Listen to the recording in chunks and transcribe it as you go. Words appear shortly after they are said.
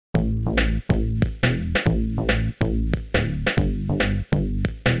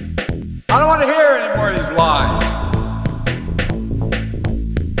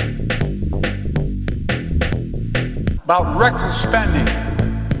about reckless spending.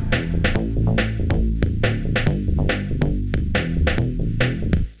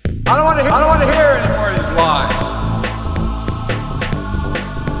 I don't want to hear any more of these lies.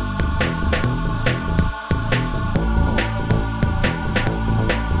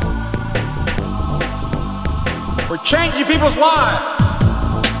 We're changing people's lives.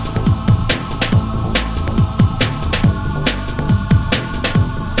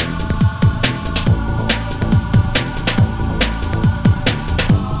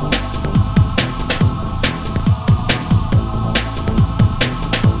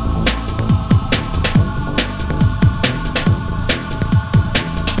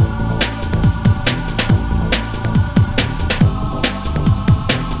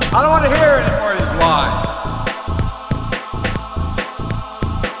 I don't want to hear any more of these lies.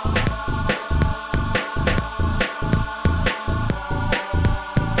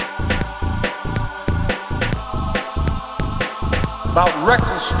 About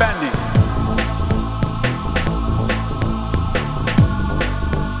reckless spending.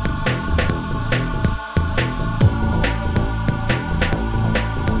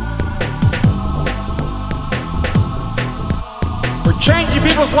 We're changing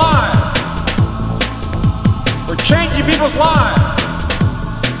people's lives. We're changing people's lives.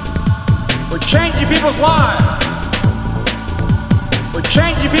 We're changing people's lives. We're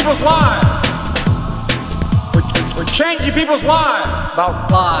changing people's lives. We're changing people's lives.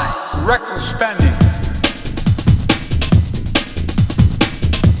 About lies. Reckless spending.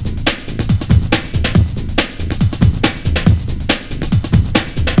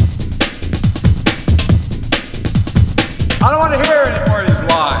 I don't want to hear any more of these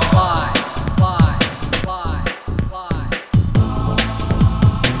lies. Lies, lies, lies, lies.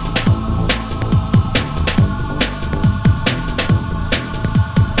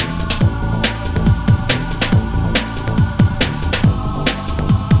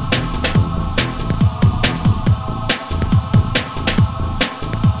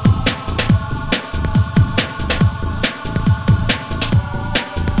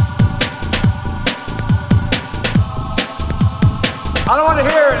 I don't want to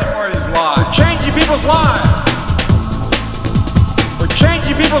hear any more of these lies. We're changing people's lives. We're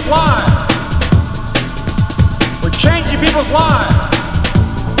changing people's lives. We're changing people's lives.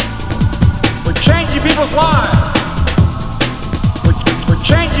 We're changing people's lives. We're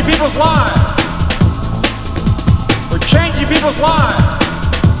changing people's lives. We're changing people's lives.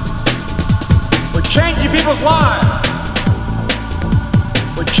 We're changing people's lives.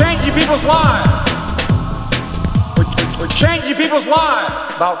 We're changing people's lives. We're changing people's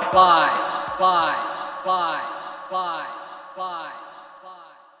lives. About lies, lies, lies, lies, lies.